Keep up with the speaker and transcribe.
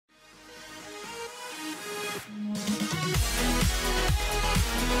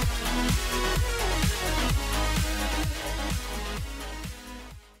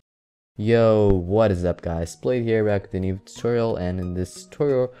Yo, what is up guys, xSplayd here back with a new tutorial, and in this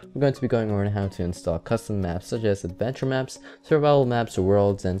tutorial we're going to be going over how to install custom maps such as adventure maps, survival maps,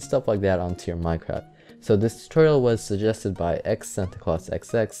 worlds, and stuff like that onto your Minecraft. So this tutorial was suggested by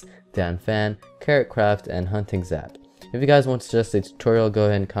xSantaClausXX, DanFan, CarrotCraft, and HuntingZap. If you guys want to suggest a tutorial, go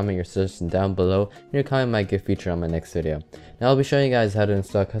ahead and comment your suggestion down below, and your comment might get featured on my next video. Now I'll be showing you guys how to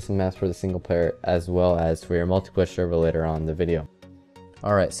install custom maps for the single player as well as for your multiplayer server later on in the video.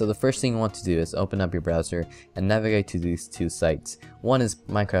 Alright, so the first thing you want to do is open up your browser and navigate to these two sites. One is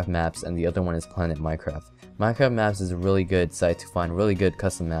Minecraft Maps and the other one is Planet Minecraft. Minecraft Maps is a really good site to find really good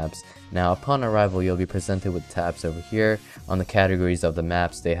custom maps. Now upon arrival you'll be presented with tabs over here on the categories of the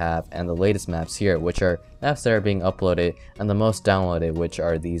maps they have and the latest maps here, which are maps that are being uploaded, and the most downloaded, which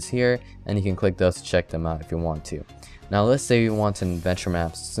are these here, and you can click those to check them out if you want to. Now let's say you want an adventure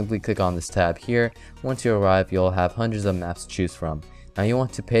map, so simply click on this tab here. Once you arrive you'll have hundreds of maps to choose from. Now you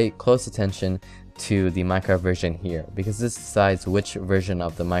want to pay close attention to the Minecraft version here, because this decides which version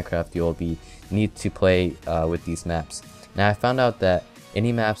of the Minecraft you'll need to play with these maps. Now I found out that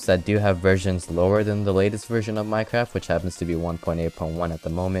any maps that do have versions lower than the latest version of Minecraft, which happens to be 1.8.1 at the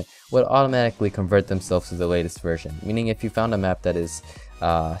moment, would automatically convert themselves to the latest version. Meaning if you found a map that is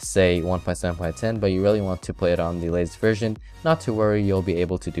say 1.7.10 but you really want to play it on the latest version, not to worry, you'll be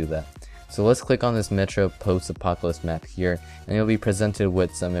able to do that. So let's click on this Metro Post-Apocalypse map here, and you'll be presented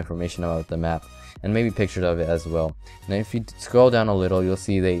with some information about the map and maybe pictures of it as well. Now if you scroll down a little, you'll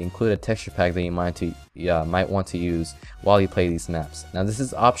see they include a texture pack that you might want to use while you play these maps. Now this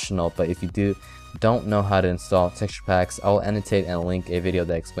is optional, but if you don't know how to install texture packs, I'll annotate and link a video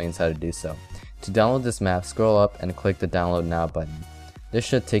that explains how to do so. To download this map, scroll up and click the download now button. This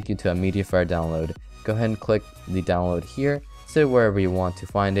should take you to a Mediafire download. Go ahead and click the download here, sit wherever you want to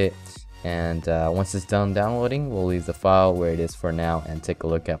find it. And once it's done downloading, we'll leave the file where it is for now and take a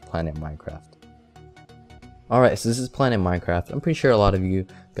look at Planet Minecraft. Alright, so this is Planet Minecraft. I'm pretty sure a lot of you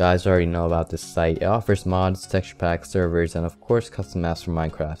guys already know about this site. It offers mods, texture packs, servers, and of course custom maps for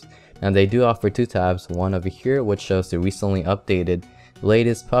Minecraft. Now they do offer two tabs, one over here which shows the recently updated,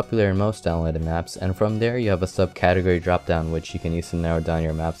 latest, popular, and most downloaded maps, and from there you have a subcategory drop down which you can use to narrow down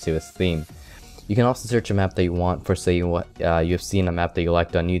your maps to its theme. You can also search a map that you want. For say you've seen a map that you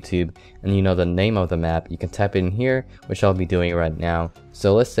liked on YouTube and you know the name of the map, you can type it in here, which I'll be doing right now.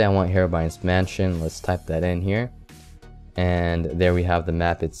 So let's say I want Herobrine's Mansion. Let's type that in here, and there we have the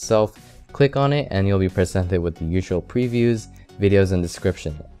map itself. Click on it and you'll be presented with the usual previews, videos, and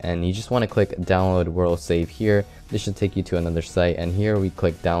description, and you just want to click download world save here. This should take you to another site, and here we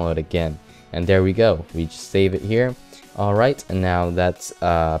click download again, and there we go, we just save it here. Alright, and now that's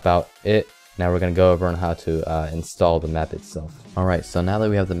about it. Now we're going to go over on how to install the map itself. Alright, so now that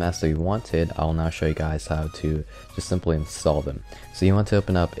we have the maps that we wanted, I'll now show you guys how to just simply install them. So you want to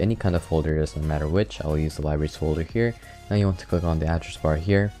open up any kind of folder, doesn't matter which. I'll use the libraries folder here. Now you want to click on the address bar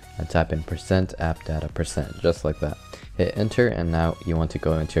here and type in %appdata%, just like that. Hit enter, and now you want to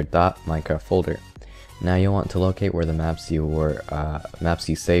go into your .minecraft folder. Now you want to locate where the maps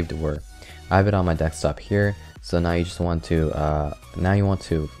you saved were. I have it on my desktop here. So now you just want to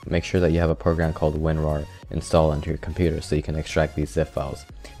make sure that you have a program called WinRAR installed onto your computer so you can extract these zip files.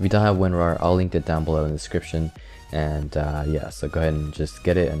 If you don't have WinRAR, I'll link it down below in the description, and yeah, so go ahead and just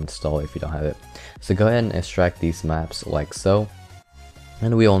get it and install it if you don't have it. So go ahead and extract these maps like so,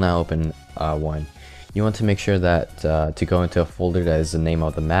 and we will now open one. You want to make sure that to go into a folder that is the name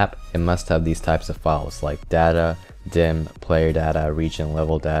of the map, it must have these types of files like data, dim, player data, region,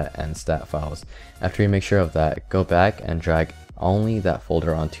 level data, and stat files. After you make sure of that, go back and drag only that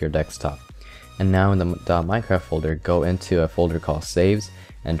folder onto your desktop. And now in the .minecraft folder, go into a folder called saves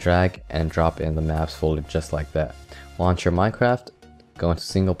and drag and drop in the maps folder just like that. Launch your Minecraft, go into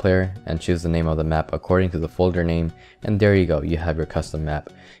single player and choose the name of the map according to the folder name, and there you go, you have your custom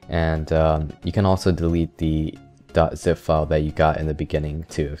map. And you can also delete the .zip file that you got in the beginning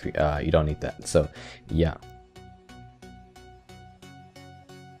too if you don't need that. So yeah.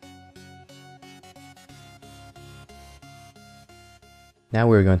 Now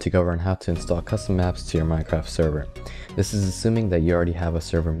we're going to go over on how to install custom maps to your Minecraft server. This is assuming that you already have a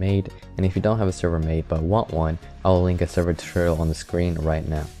server made, and if you don't have a server made but want one, I'll link a server tutorial on the screen right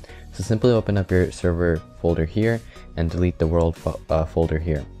now. So simply open up your server folder here and delete the world folder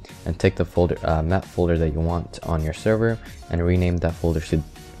here, and take the folder map folder that you want on your server and rename that folder to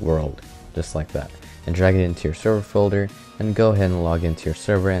world, just like that, and drag it into your server folder and go ahead and log into your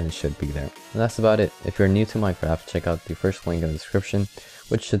server, and it should be there. And that's about it. If you're new to Minecraft, check out the first link in the description,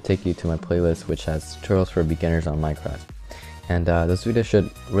 which should take you to my playlist which has tutorials for beginners on Minecraft. And those videos should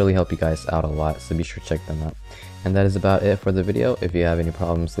really help you guys out a lot, so be sure to check them out. And that is about it for the video. If you have any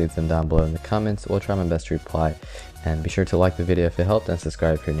problems, leave them down below in the comments. We'll try my best to reply. And be sure to like the video if it helped and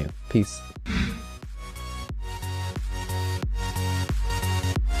subscribe if you're new. Peace.